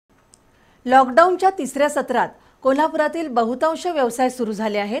लॉकडाऊनच्या तिसऱ्या सत्रात कोल्हापुरातील बहुतांश व्यवसाय सुरू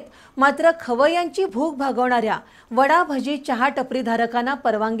झाले आहेत। मात्र खवय्यांची भूक भागवणाऱ्या वडा भजी चहा टपरीधारकांना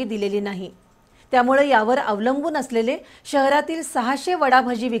परवानगी दिलेली नाही। त्यामुळे यावर अवलंबून असलेले शहरातील 600 वडा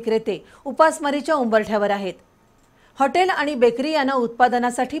भजी विक्रेते उपासमारीच्या उंबरठ्यावर आहेत। हॉटेल आणि बेकरी यांना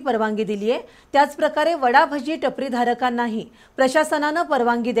उत्पादनासाठी परवानगी दिली आहे। त्याच प्रकारे वडा भजी टपरीधारकांनाही प्रशासनाने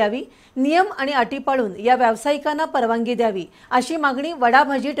परवानगी द्यावी, नियम आणि अटी पाळून या व्यावसायिकांना परवानगी द्यावी अशी मागणी वडा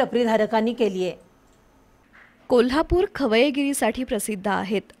भजी टपरीधारकांनी केली आहे। कोल्हापूर खवय्यगिरीसाठी प्रसिद्ध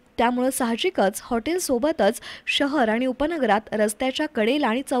आहेत। त्यामुळे साहजिकच हॉटेल सोबतच शहर आणि उपनगरात रस्त्याच्या कडेला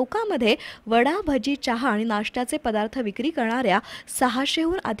आणि चौकामध्ये वडा भजी चहा आणि नाश्त्याचे पदार्थ विक्री करणाऱ्या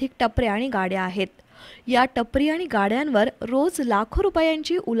 600हून अधिक टपऱ्या आणि गाड्या आहेत। या टपरी आणि गाड्यांवर रोज लाखो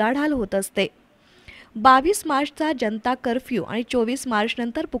रुपयांची उलाढाल होत असते। 22 मार्चचा जनता कर्फ्यू आणि 24 मार्च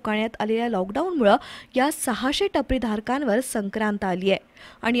नंतर पुकारण्यात आलेल्या लॉकडाऊनमुळे या 600 टपरीधारकांवर संक्रांत आली आहे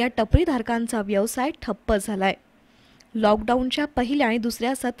आणि या टपरीधारकांचा व्यवसाय ठप्प झालाय। लॉकडाऊनच्या पहिल्या आणि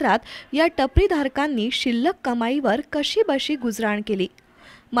दुसऱ्या सत्रात या टपरीधारकांनी शिल्लक कमाईवर कशीबशी गुजराण केली।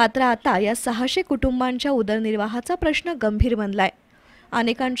 मात्र आता या 600 कुटुंबांच्या उदरनिर्वाहाचा प्रश्न गंभीर बनलाय।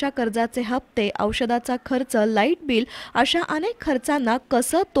 अनेकांच्या कर्जाचे हप्ते, औषधाचा खर्च, लाईट बिल अशा अनेक खर्चांना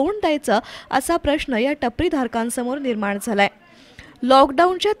कसं तोंड द्यायचं असा प्रश्न या टपरीधारकांसमोर निर्माण झालाय।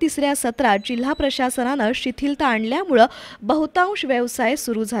 लॉकडाऊनच्या तिसऱ्या सत्रात जिल्हा प्रशासनाने शिथिलता आणल्यामुळे बहुतांश व्यवसाय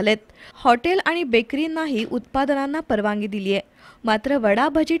सुरू झालेत। हॉटेल आणि बेकरींनाही उत्पादनांना परवानगी दिली आहे। मात्र वडा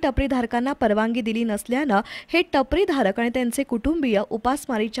भजी टपरीधारकांना परवानगी दिली नसल्याने हे टपरीधारक आणि त्यांचे कुटुंबीय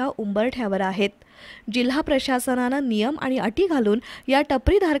उपासमारीच्या उंबरठ्यावर आहेत। जिल्हा प्रशासनाने नियम आणि अटी घालून या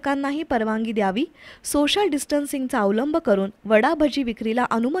टपरीधारकांनाही परवानगी द्यावी, सोशल डिस्टन्सिंगचा अवलंब करून वडा भजी विक्रीला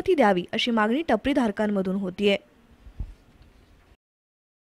अनुमती द्यावी अशी मागणी टपरीधारकांमधून होतीये।